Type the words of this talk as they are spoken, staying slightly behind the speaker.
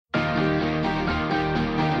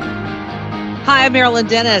Hi, I'm Marilyn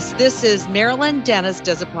Dennis. This is Marilyn Dennis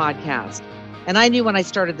Does a Podcast. And I knew when I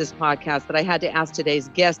started this podcast that I had to ask today's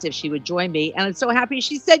guest if she would join me. And I'm so happy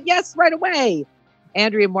she said yes right away.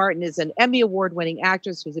 Andrea Martin is an Emmy Award-winning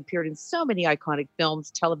actress who's appeared in so many iconic films,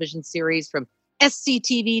 television series, from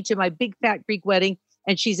SCTV to My Big Fat Greek Wedding.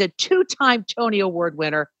 And she's a two-time Tony Award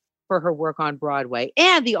winner for her work on Broadway,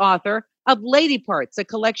 and the author of Lady Parts, a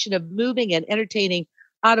collection of moving and entertaining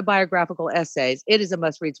autobiographical essays. It is a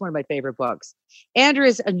must read. It's one of my favorite books. Andrea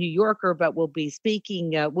is a New Yorker, but we'll be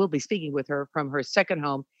speaking with her from her second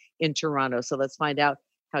home in Toronto. So let's find out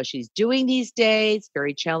how she's doing these days,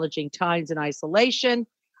 very challenging times in isolation,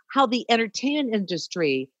 how the entertainment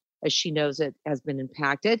industry, as she knows it, has been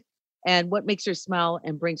impacted, and what makes her smile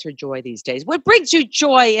and brings her joy these days. What brings you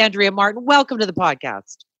joy, Andrea Martin? Welcome to the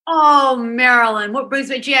podcast. Oh, Marilyn, what brings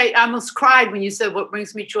me joy? I almost cried when you said what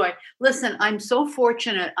brings me joy. Listen, I'm so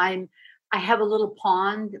fortunate. I have a little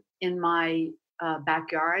pond in my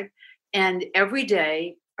backyard, and every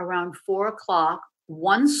day around 4:00,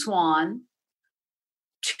 one swan,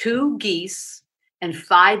 2 geese, and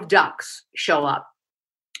 5 ducks show up,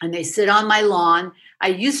 and they sit on my lawn. I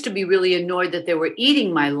used to be really annoyed that they were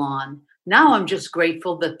eating my lawn. Now I'm just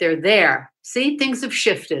grateful that they're there. See, things have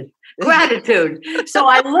shifted. Gratitude. So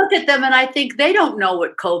I look at them and I think they don't know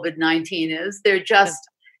what COVID-19 is. They're just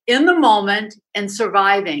in the moment and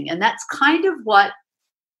surviving. And that's kind of what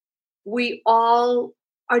we all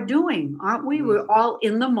are doing, aren't we? We're all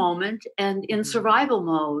in the moment and in survival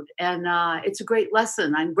mode. And it's a great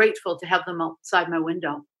lesson. I'm grateful to have them outside my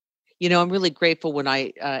window. You know, I'm really grateful when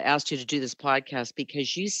I asked you to do this podcast,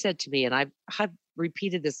 because you said to me, and I've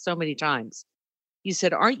repeated this so many times, you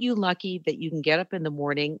said, aren't you lucky that you can get up in the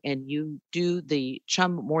morning and you do the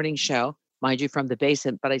Chum Morning Show, mind you, from the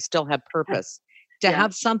basement, but I still have purpose to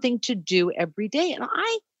have something to do every day. And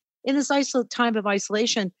I, in this time of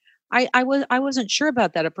isolation, I wasn't sure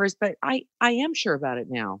about that at first, but I am sure about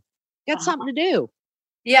it now. Got something to do.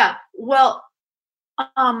 Yeah. Well,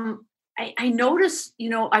 I notice,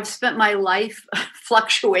 I've spent my life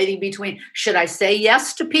fluctuating between, should I say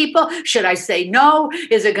yes to people? Should I say no?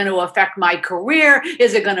 Is it going to affect my career?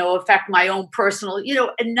 Is it going to affect my own personal,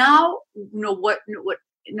 and now, no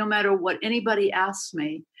matter what anybody asks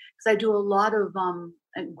me, because I do a lot of,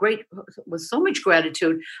 with so much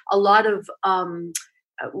gratitude, a lot of,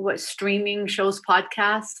 streaming shows,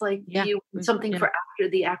 podcasts, like something for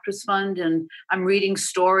the Actors Fund, and I'm reading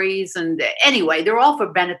stories, and anyway, they're all for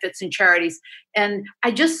benefits and charities, and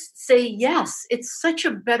I just say yes. It's such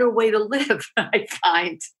a better way to live. I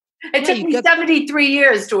find it took me 73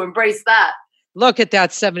 years to embrace that. Look at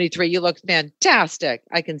that, 73. You look fantastic.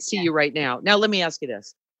 I can see you right now. Now let me ask you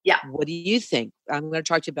this. Yeah. What do you think? I'm going to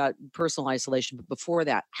talk to you about personal isolation, but before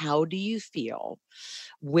that, how do you feel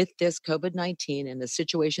with this COVID-19 and the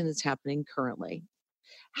situation that's happening currently,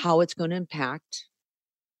 how it's going to impact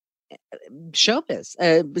showbiz?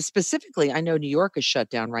 Specifically, I know New York is shut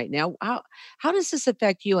down right now. How does this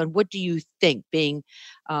affect you, and what do you think, being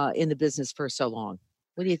in the business for so long?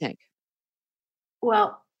 What do you think?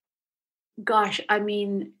 Well, gosh, I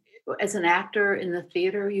mean, as an actor in the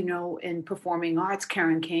theater, in performing arts,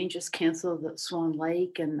 Karen Kane just canceled the Swan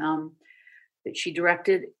Lake, and that she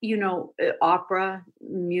directed, opera,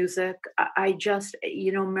 music. I just,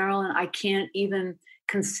 Marilyn, I can't even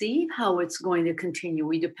conceive how it's going to continue.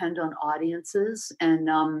 We depend on audiences. And,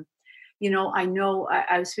 I know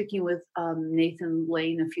I was speaking with Nathan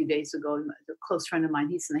Lane a few days ago, a close friend of mine.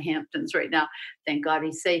 He's in the Hamptons right now. Thank God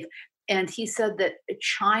he's safe. And he said that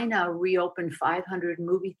China reopened 500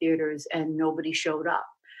 movie theaters and nobody showed up.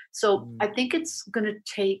 So I think it's going to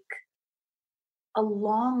take a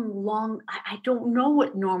long, I don't know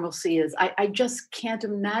what normalcy is. I just can't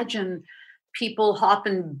imagine people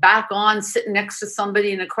hopping back on, sitting next to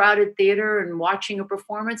somebody in a crowded theater and watching a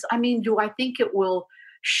performance. I mean, do I think it will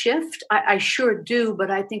shift? I sure do,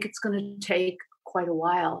 but I think it's going to take quite a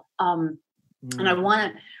while. And I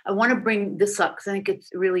want to bring this up because I think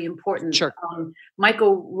it's really important. Sure.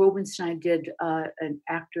 Michael Rubenstein did an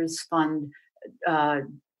Actors Fund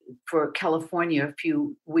for California a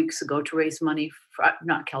few weeks ago to raise money for,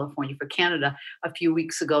 for Canada a few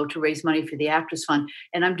weeks ago to raise money for the Actors Fund.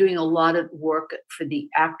 And I'm doing a lot of work for the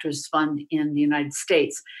Actors Fund in the United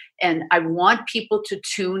States. And I want people to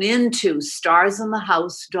tune into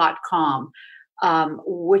starsinthehouse.com.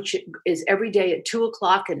 Which is every day at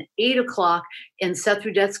 2:00 and 8:00. And Seth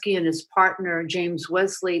Rudetsky and his partner, James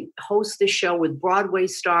Wesley, host the show with Broadway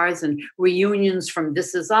stars and reunions from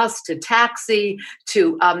This Is Us to Taxi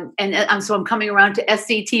to, and so I'm coming around to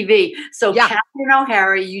SCTV. So Catherine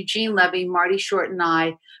O'Hara, Eugene Levy, Marty Short, and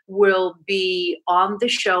I will be on the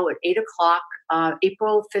show at 8:00,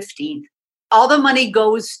 April 15th. all the money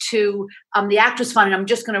goes to the Actors Fund. And I'm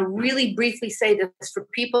just going to really briefly say this for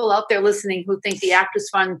people out there listening who think the Actors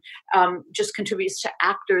Fund just contributes to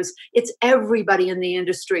actors. It's everybody in the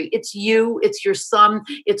industry. It's you, it's your son,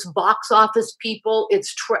 it's box office people,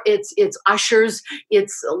 it's ushers,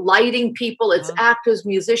 it's lighting people, it's actors,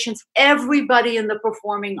 musicians, everybody in the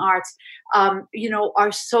performing arts,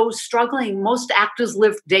 are so struggling. Most actors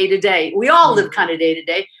live day to day. We all live kind of day to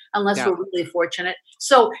day, unless we're really fortunate.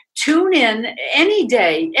 So tune in any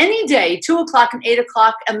day, 2:00 and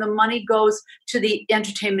 8:00, and the money goes to the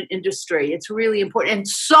entertainment industry. It's really important and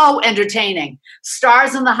so entertaining.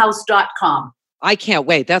 Starsinthehouse.com. I can't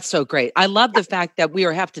wait. That's so great. I love the fact that we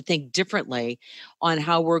have to think differently on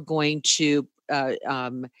how we're going to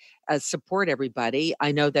support everybody.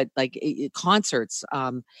 I know that concerts,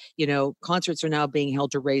 concerts are now being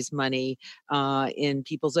held to raise money in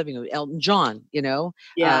people's living room. Elton John,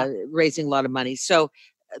 raising a lot of money. So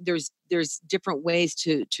there's different ways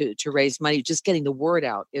to raise money. Just getting the word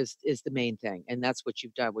out is the main thing, and that's what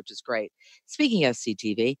you've done, which is great. Speaking of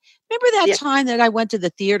SCTV, remember that time that I went to the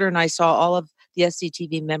theater and I saw all of the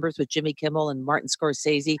SCTV members with Jimmy Kimmel and Martin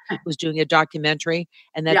Scorsese was doing a documentary,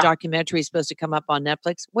 and that documentary is supposed to come up on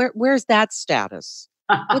Netflix. Where's that status?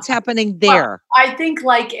 What's happening there? Well, I think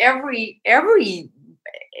like every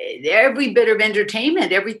bit of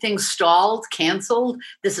entertainment, everything's stalled, canceled.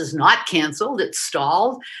 This is not canceled; it's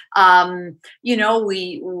stalled.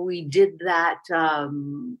 We did that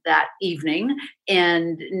that evening,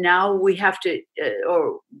 and now we have to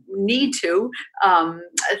or need to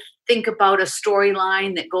think about a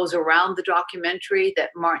storyline that goes around the documentary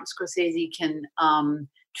that Martin Scorsese can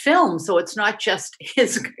film. So it's not just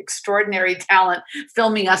his extraordinary talent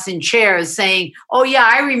filming us in chairs saying, oh yeah,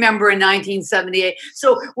 I remember in 1978.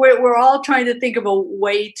 So we're all trying to think of a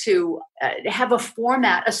way to have a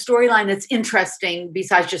format, a storyline that's interesting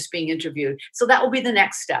besides just being interviewed. So that will be the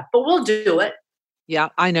next step, but we'll do it. Yeah,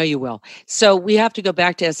 I know you will. So we have to go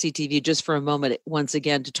back to SCTV just for a moment, once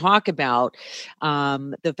again, to talk about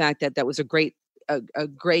the fact that was a great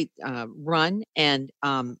run, and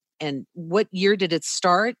what year did it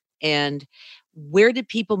start, and where did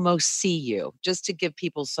people most see you? Just to give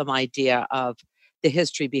people some idea of the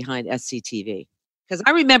history behind SCTV, because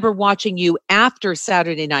I remember watching you after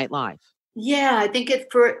Saturday Night Live. Yeah, I think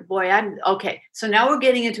I'm okay. So now we're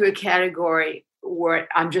getting into a category where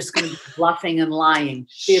I'm just going to be bluffing and lying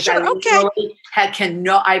because I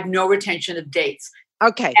have no retention of dates.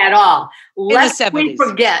 Okay. At all. Lest we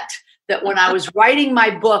forget that when I was writing my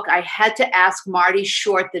book, I had to ask Marty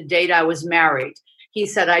Short the date I was married. He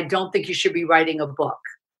said, I don't think you should be writing a book.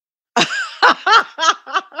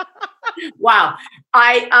 Wow.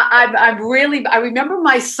 I remember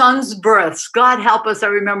my son's births. God help us. I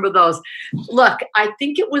remember those. Look, I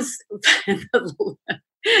think it was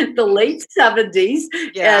the late 70s.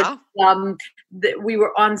 Yeah. And, we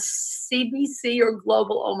were on CBC or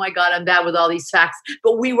Global. Oh my God, I'm bad with all these facts.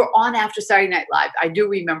 But we were on after Saturday Night Live. I do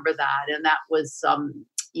remember that. And that was, so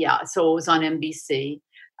it was on NBC.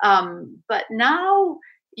 But now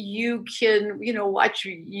you can, watch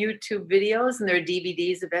YouTube videos, and there are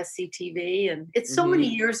DVDs of SCTV. And it's so many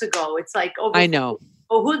years ago. It's like, I know.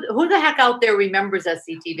 Who the heck out there remembers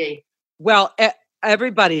SCTV? Well,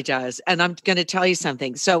 everybody does. And I'm going to tell you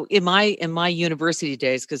something. So in my university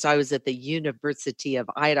days, because I was at the University of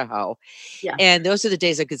Idaho, and those are the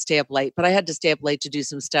days I could stay up late, but I had to stay up late to do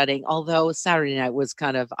some studying. Although Saturday night was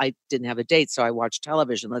I didn't have a date. So I watched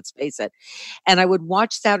television, let's face it. And I would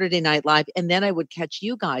watch Saturday Night Live, and then I would catch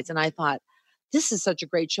you guys. And I thought, this is such a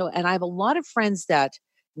great show. And I have a lot of friends that,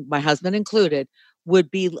 my husband included,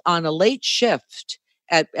 would be on a late shift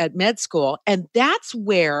at med school. And that's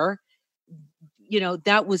where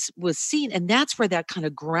that was seen. And that's where that kind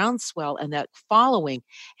of groundswell and that following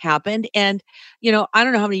happened. And, I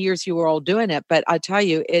don't know how many years you were all doing it, but I tell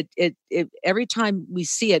you, it every time we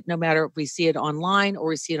see it, no matter if we see it online or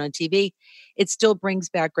we see it on TV, it still brings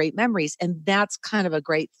back great memories. And that's kind of a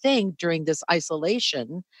great thing during this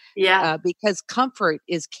isolation. Yeah. Because comfort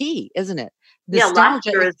is key, isn't it?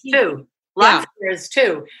 Laughter is too. Laughter is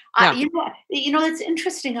too. It's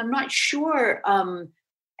interesting. I'm not sure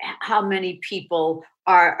how many people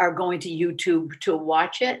are going to YouTube to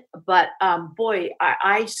watch it. But boy,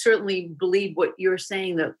 I certainly believe what you're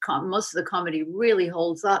saying, that most of the comedy really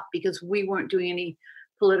holds up, because we weren't doing any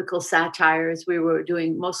political satires. We were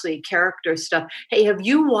doing mostly character stuff. Hey, have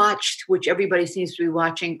you watched, which everybody seems to be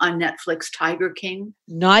watching on Netflix, Tiger King?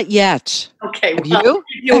 Not yet. Okay.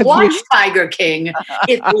 You watch Tiger King.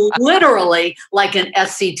 It's literally like an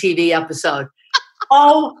SCTV episode.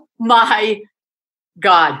 Oh my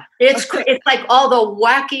God, it's like all the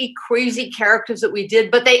wacky, crazy characters that we did,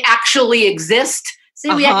 but they actually exist.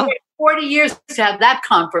 See, we had to wait 40 years to have that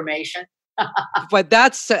confirmation. But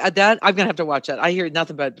that's that I'm gonna have to watch that. I hear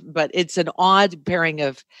nothing but it's an odd pairing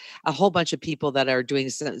of a whole bunch of people that are doing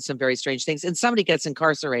some very strange things, and somebody gets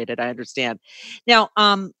incarcerated. I understand. Now,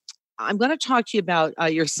 I'm going to talk to you about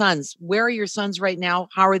your sons. Where are your sons right now?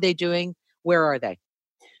 How are they doing? Where are they?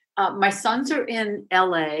 My sons are in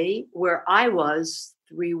LA, where I was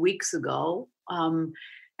 3 weeks ago. And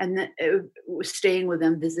then was staying with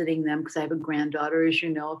them, visiting them, because I have a granddaughter, as you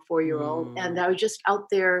know, a 4-year-old. And I was just out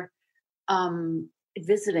there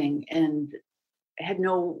visiting and had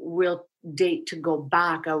no real date to go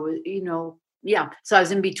back. I was, so I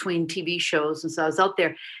was in between TV shows, and so I was out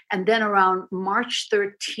there. And then around March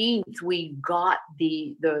 13th, we got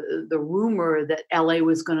the rumor that LA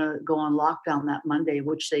was going to go on lockdown that Monday,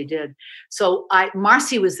 which they did. So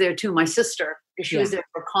Marcy was there too, my sister, because she was there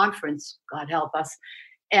for a conference. God help us.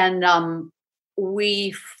 And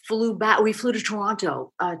we flew back. We flew to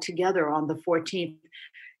Toronto together on the 14th.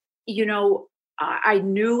 I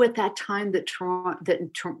knew at that time that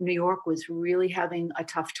New York was really having a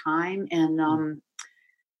tough time, and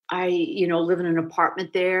I, live in an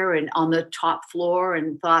apartment there and on the top floor,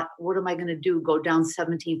 and thought, what am I going to do? Go down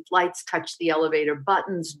 17 flights, touch the elevator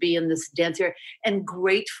buttons, be in this dense area? And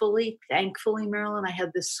thankfully, Marilyn, I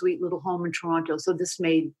had this sweet little home in Toronto, so this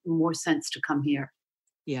made more sense to come here.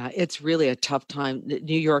 Yeah, it's really a tough time that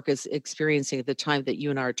New York is experiencing at the time that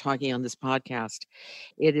you and I are talking on this podcast.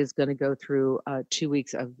 It is going to go through 2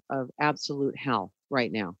 weeks of absolute hell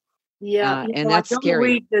right now. Yeah, and that's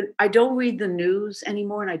scary. I don't read the news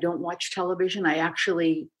anymore, and I don't watch television. I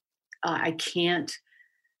actually, I can't.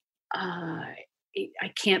 I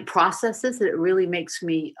can't process this. It really makes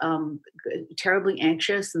me terribly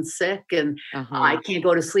anxious and sick, and I can't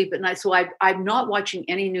go to sleep at night. So I'm not watching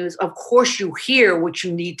any news. Of course, you hear what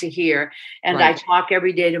you need to hear. And right. I talk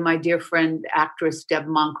every day to my dear friend, actress Deb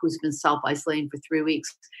Monk, who's been self-isolating for 3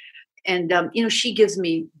 weeks. And, she gives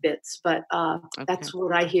me bits, but that's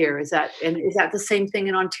what I hear. Is that the same thing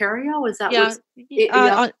in Ontario? Is that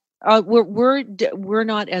we're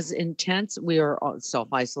not as intense. We are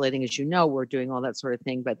self-isolating, as you know. We're doing all that sort of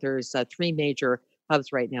thing. But there's 3 major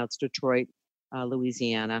hubs right now. It's Detroit,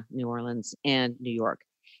 Louisiana, New Orleans, and New York.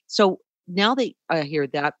 So now that I hear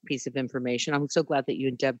that piece of information, I'm so glad that you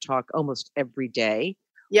and Deb talk almost every day.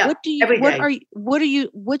 Yeah.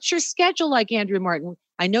 What's your schedule like, Andrea Martin?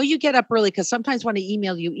 I know you get up early, because sometimes when I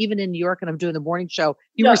email you, even in New York, and I'm doing the morning show,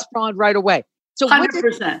 you respond right away. So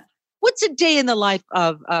 100%. What's a day in the life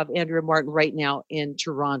of Andrea Martin right now in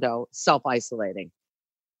Toronto, self-isolating?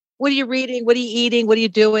 What are you reading? What are you eating? What are you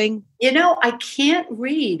doing? I can't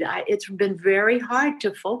read. It's been very hard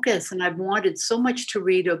to focus, and I've wanted so much to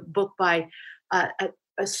read a book by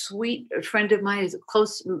a sweet friend of mine, who's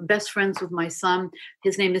close, best friends with my son.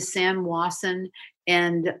 His name is Sam Wasson,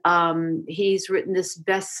 and he's written this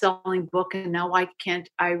best-selling book, and now I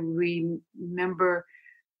remember.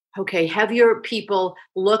 Okay, have your people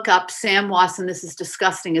look up Sam Wasson. This is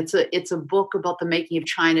disgusting. It's a book about the making of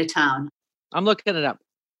Chinatown. I'm looking it up.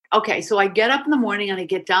 Okay, so I get up in the morning and I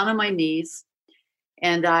get down on my knees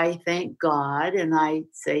and I thank God and I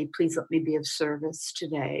say, please let me be of service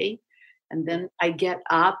today. And then I get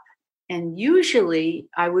up, and usually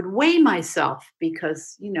I would weigh myself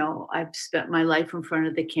because, I've spent my life in front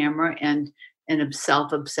of the camera and am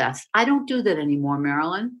self-obsessed. I don't do that anymore,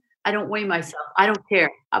 Marilyn. I don't weigh myself. I don't care.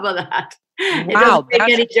 How about that? It doesn't make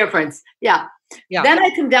any difference. Yeah. Then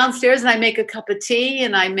I come downstairs and I make a cup of tea,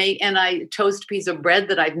 and I toast a piece of bread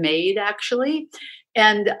that I've made, actually.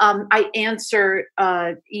 And I answer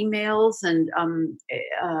emails and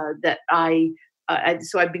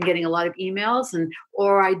so I've been getting a lot of emails,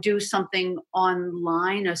 or I do something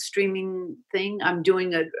online, a streaming thing. I'm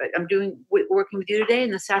working with you today,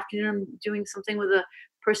 and this afternoon I'm doing something with a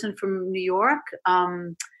person from New York.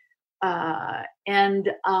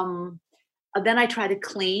 Then I try to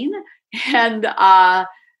clean, and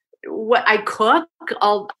what I cook.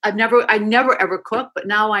 I never ever cook, but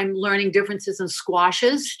now I'm learning differences in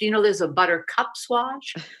squashes. Do you know there's a buttercup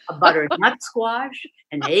squash, a butternut squash,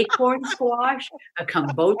 an acorn squash, a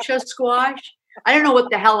kombucha squash? I don't know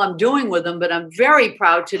what the hell I'm doing with them, but I'm very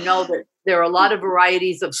proud to know that there are a lot of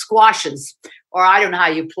varieties of squashes, or I don't know how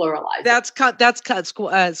you pluralize. That's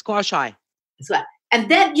squash eye. And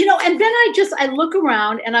then, I look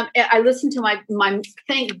around and I listen to my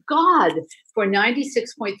thank God for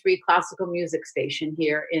 96.3 classical music station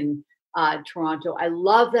here in Toronto. I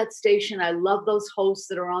love that station. I love those hosts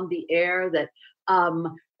that are on the air that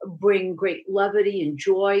bring great levity and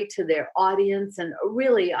joy to their audience. And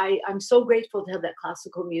really, I'm so grateful to have that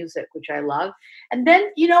classical music, which I love. And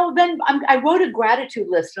then, I wrote a gratitude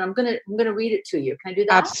list, and I'm gonna read it to you. Can I do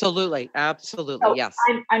that? Absolutely. Absolutely. So Yes.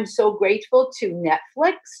 I'm so grateful to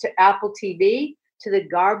Netflix, to Apple TV, to the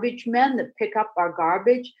garbage men that pick up our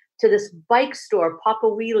garbage, to this bike store, Papa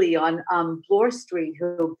Wheelie on Bloor Street,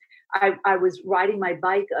 who I was riding my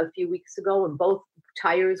bike a few weeks ago and both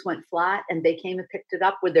tires went flat and they came and picked it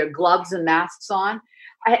up with their gloves and masks on.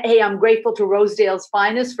 Hey, I'm grateful to Rosedale's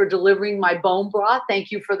Finest for delivering my bone broth. Thank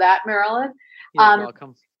you for that, Marilyn. You're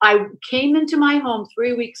welcome. I came into my home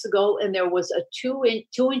 3 weeks ago and there was a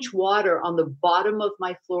 2-inch water on the bottom of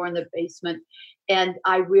my floor in the basement. And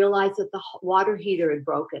I realized that the water heater had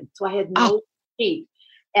broken. So I had no heat.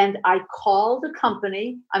 And I called the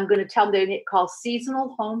company. I'm going to tell them they call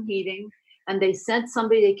Seasonal Home Heating. And they sent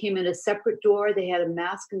somebody, they came in a separate door. They had a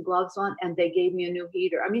mask and gloves on and they gave me a new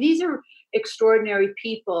heater. I mean, these are extraordinary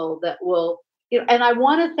people that will, and I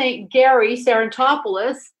want to thank Gary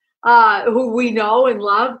Sarantopoulos, who we know and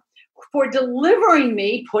love, for delivering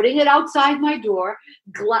me, putting it outside my door,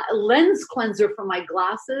 lens cleanser for my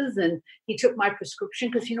glasses. And he took my prescription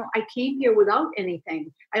because, I came here without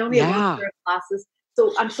anything. I only have one pair of glasses.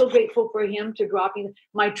 So I'm so grateful for him to drop in.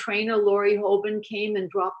 My trainer, Lori Hoban, came and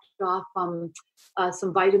dropped off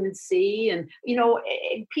some vitamin C. And,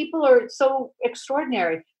 people are so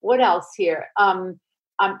extraordinary. What else here?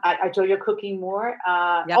 I told you cooking more.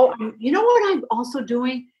 Yep. Oh, you know what I'm also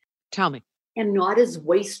doing? Tell me. I'm not as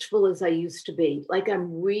wasteful as I used to be. Like I'm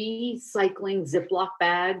recycling Ziploc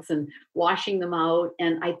bags and washing them out.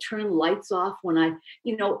 And I turn lights off when I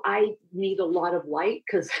need a lot of light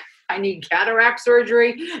because I need cataract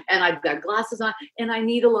surgery and I've got glasses on and I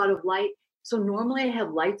need a lot of light. So normally I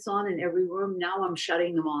have lights on in every room. Now I'm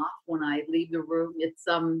shutting them off when I leave the room. It's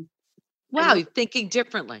wow, you're thinking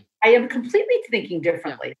differently. I am completely thinking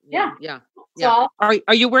differently. Yeah. So,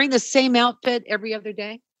 are you wearing the same outfit every other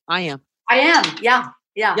day? I am. Yeah.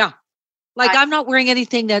 Like I'm not wearing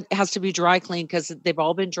anything that has to be dry cleaned because they've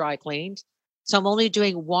all been dry cleaned. So I'm only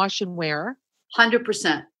doing wash and wear.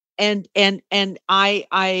 100%. And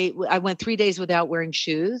I went 3 days without wearing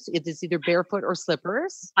shoes. It is either barefoot or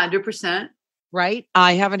slippers. 100%. Right.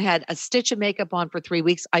 I haven't had a stitch of makeup on for 3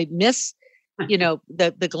 weeks. I miss,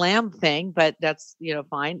 the glam thing, but that's,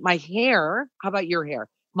 fine. My hair, how about your hair?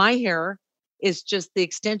 My hair is just the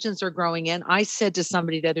extensions are growing in. I said to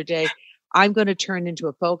somebody the other day, I'm going to turn into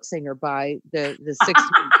a folk singer by the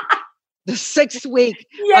sixth week.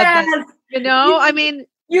 Yes. I mean,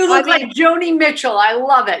 you look like Joni Mitchell. I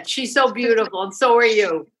love it. She's so beautiful. And so are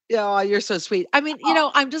you. Oh, you're so sweet. I mean,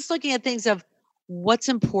 I'm just looking at things of what's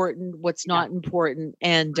important, what's not important,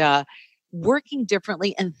 and working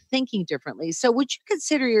differently and thinking differently. So would you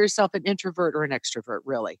consider yourself an introvert or an extrovert,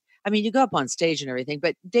 really? I mean, you go up on stage and everything,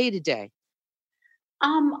 but day to day.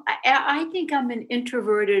 I think I'm an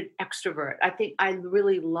introverted extrovert. I think I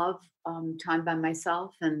really love time by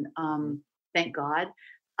myself and thank God.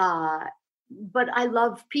 But I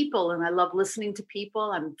love people and I love listening to people.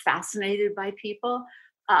 I'm fascinated by people.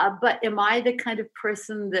 But am I the kind of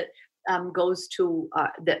person that goes to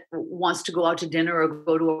that wants to go out to dinner or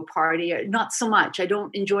go to a party? Not so much. I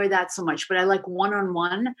don't enjoy that so much, but I like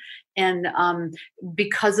one-on-one. And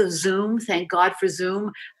because of Zoom, thank God for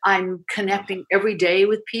Zoom, I'm connecting every day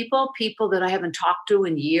with people that I haven't talked to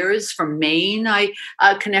in years. From Maine, I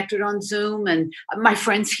connected on Zoom, and my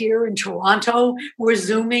friends here in Toronto, we're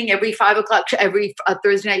Zooming every 5 o'clock, every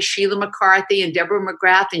Thursday night. Sheila McCarthy and Deborah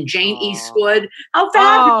McGrath and Jane Eastwood. How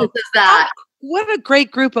fabulous is that? What a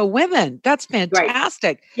great group of women. That's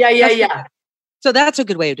fantastic. Right. Yeah. So that's a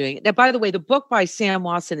good way of doing it. Now, by the way, the book by Sam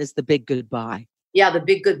Wasson is The Big Goodbye. Yeah, The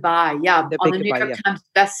Big Goodbye. Yeah, on the New York Times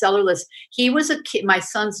bestseller list. He was a kid, my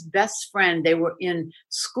son's best friend. They were in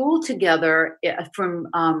school together from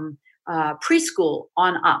preschool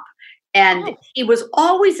on up. And he was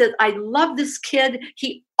always, I love this kid.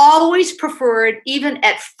 He always preferred, even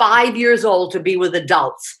at 5 years old, to be with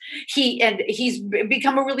adults. He's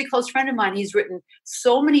become a really close friend of mine. He's written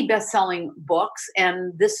so many best-selling books,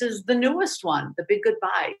 and this is the newest one, The Big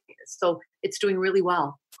Goodbye. So it's doing really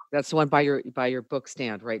well. That's the one by your book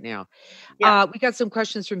stand right now. Yeah. We got some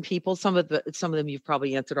questions from people. Some of them you've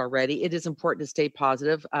probably answered already. It is important to stay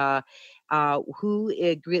positive. Who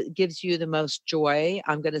gives you the most joy?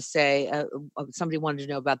 I'm going to say somebody wanted to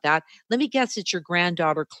know about that. Let me guess, it's your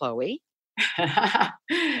granddaughter Chloe.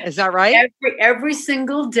 Is that right? Every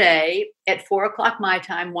single day at 4 o'clock my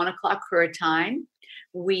time, 1 o'clock her time,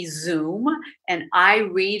 we Zoom, and I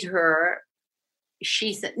read her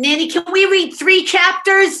she said, Nanny, can we read 3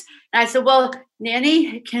 chapters? And I said, well,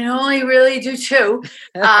 Nanny can only really do 2.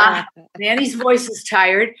 Nanny's voice is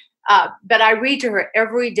tired. But I read to her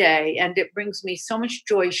every day, and it brings me so much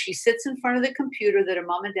joy. She sits in front of the computer that her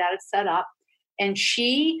mom and dad had set up, and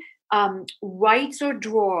she writes or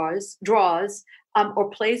draws or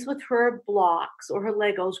plays with her blocks or her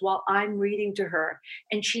Legos while I'm reading to her.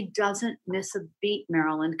 And she doesn't miss a beat,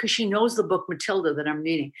 Marilyn, because she knows the book Matilda that I'm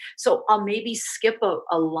reading. So I'll maybe skip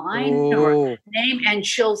a line or a name, and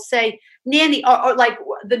she'll say, Nanny, or like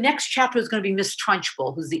the next chapter is going to be Miss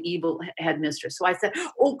Trunchbull, who's the evil headmistress. So I said,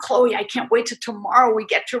 oh, Chloe, I can't wait till tomorrow we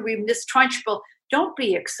get to read Miss Trunchbull. Don't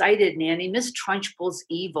be excited, Nanny. Miss Trunchbull's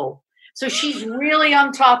evil. So she's really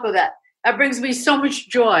on top of that. That brings me so much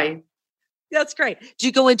joy. That's great. Do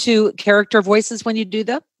you go into character voices when you do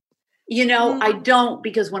them? I don't,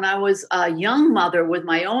 because when I was a young mother with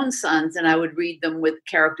my own sons and I would read them with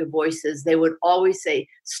character voices, they would always say,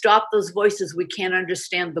 stop those voices. We can't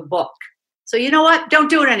understand the book. So you know what? Don't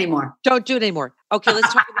do it anymore. Don't do it anymore. Okay,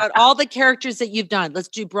 let's talk about all the characters that you've done. Let's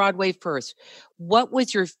do Broadway first. What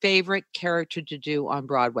was your favorite character to do on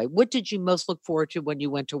Broadway? What did you most look forward to when you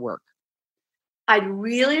went to work? I'd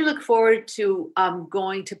really look forward to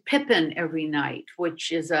going to Pippin every night,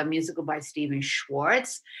 which is a musical by Stephen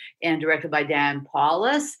Schwartz and directed by Dan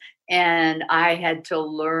Paulus. And I had to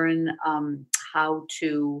learn how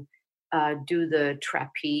to do the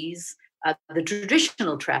trapeze, the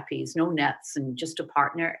traditional trapeze, no nets and just a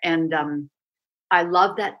partner. And I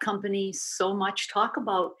love that company so much. Talk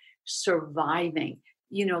about surviving.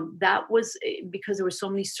 That was because there were so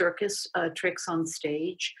many circus tricks on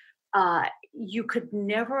stage. You could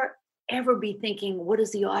never, ever be thinking, what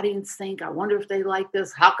does the audience think? I wonder if they like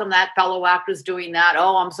this. How come that fellow actor's doing that?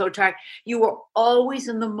 Oh, I'm so tired. You were always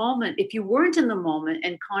in the moment. If you weren't in the moment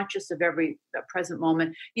and conscious of every present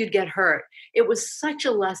moment, you'd get hurt. It was such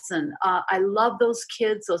a lesson. I love those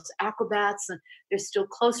kids, those acrobats, and they're still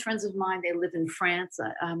close friends of mine. They live in France.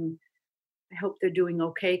 I hope they're doing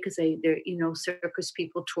okay because they're circus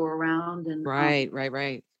people tour around. And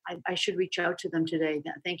Right. I should reach out to them today.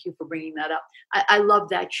 Thank you for bringing that up. I love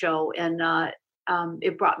that show, and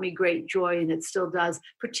it brought me great joy, and it still does,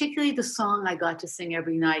 particularly the song I got to sing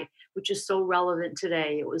every night, which is so relevant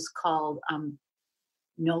today. It was called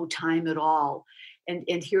No Time at All.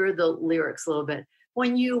 And here are the lyrics a little bit.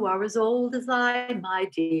 When you are as old as I, my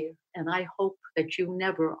dear, and I hope that you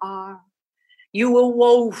never are, you will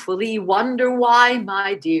woefully wonder why,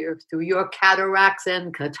 my dear, through your cataracts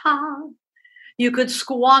and catarrh, you could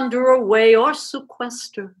squander away or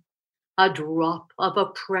sequester a drop of a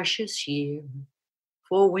precious year.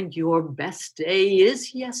 For when your best day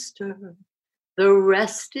is yester, the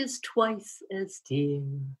rest is twice as dear.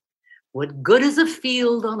 What good is a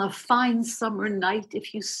field on a fine summer night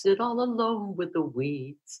if you sit all alone with the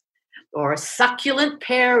weeds? Or a succulent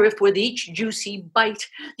pear if with each juicy bite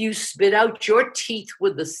you spit out your teeth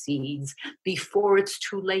with the seeds? Before it's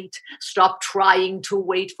too late, stop trying to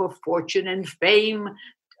wait for fortune and fame.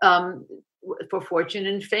 For fortune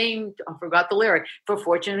and fame, I forgot the lyric. For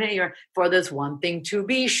fortune and fame, for there's one thing to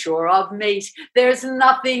be sure of, mate. There's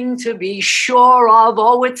nothing to be sure of.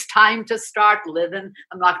 Oh, it's time to start living.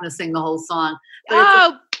 I'm not going to sing the whole song.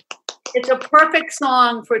 It's a perfect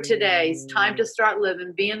song for today. It's time to start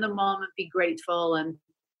living, be in the moment, be grateful, and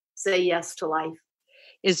say yes to life.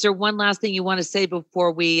 Is there one last thing you want to say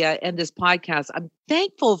before we end this podcast? I'm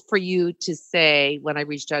thankful for you to say when I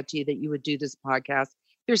reached out to you that you would do this podcast.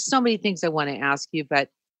 There's so many things I want to ask you, but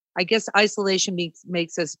I guess isolation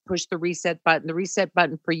makes us push the reset button. The reset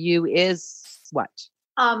button for you is what?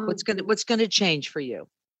 What's going to change for you?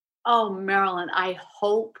 Oh, Marilyn, I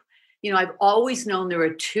hope. I've always known there are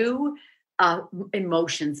 2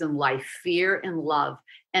 emotions in life, fear and love.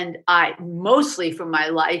 And I, mostly for my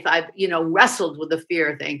life, I've, wrestled with the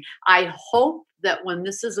fear thing. I hope that when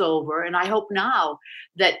this is over, and I hope now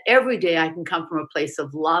that every day I can come from a place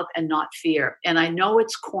of love and not fear. And I know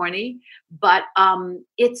it's corny, but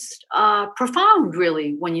it's profound,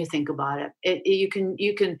 really, when you think about it. You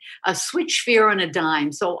can switch fear on a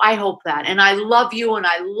dime. So I hope that. And I love you, and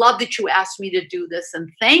I love that you asked me to do this. And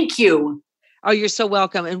thank you. Oh, you're so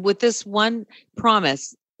welcome. And with this one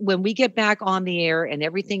promise, when we get back on the air and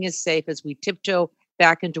everything is safe as we tiptoe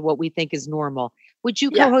back into what we think is normal, would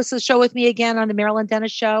you co-host the show with me again on the Marilyn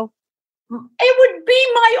Denis Show? It would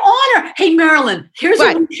be my honor. Hey, Marilyn, here's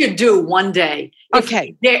what we should do one day.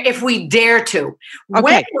 If we dare to. Okay.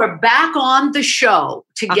 When we're back on the show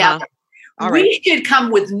together, we should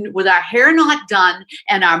come with our hair not done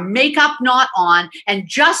and our makeup not on and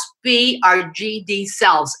just be our GD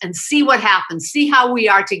selves and see what happens. See how we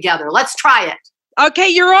are together. Let's try it. Okay,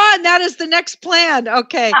 you're on. That is the next plan.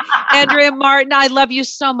 Okay. Andrea Martin, I love you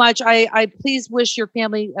so much. I please wish your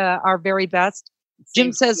family our very best.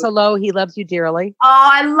 Jim says hello. He loves you dearly. Oh,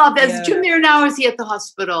 I love it. Is Jim there now or is he at the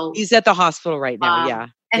hospital? He's at the hospital right now. Yeah.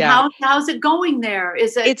 And how's it going there?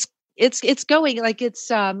 Is it it's going like it's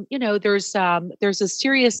there's a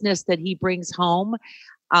seriousness that he brings home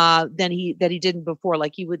than he didn't before.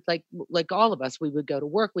 Like he would like all of us, we would go to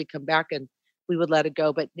work, we'd come back and we would let it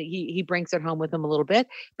go, but he brings it home with him a little bit.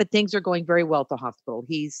 But things are going very well at the hospital.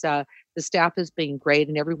 He's the staff is being great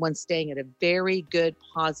and everyone's staying at a very good,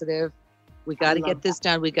 positive. We got to get this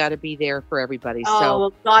done. We got to be there for everybody.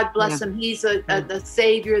 So God bless him. He's the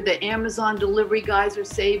savior. The Amazon delivery guys are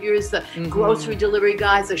saviors. The grocery delivery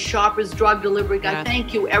guys, the Shoppers Drug delivery guys. Yeah.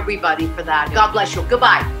 Thank you, everybody, for that. God bless you.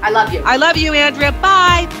 Goodbye. I love you. I love you, Andrea.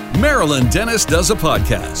 Bye. Marilyn Denis Does a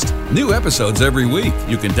Podcast. New episodes every week.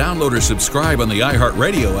 You can download or subscribe on the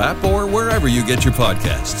iHeartRadio app or wherever you get your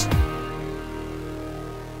podcasts.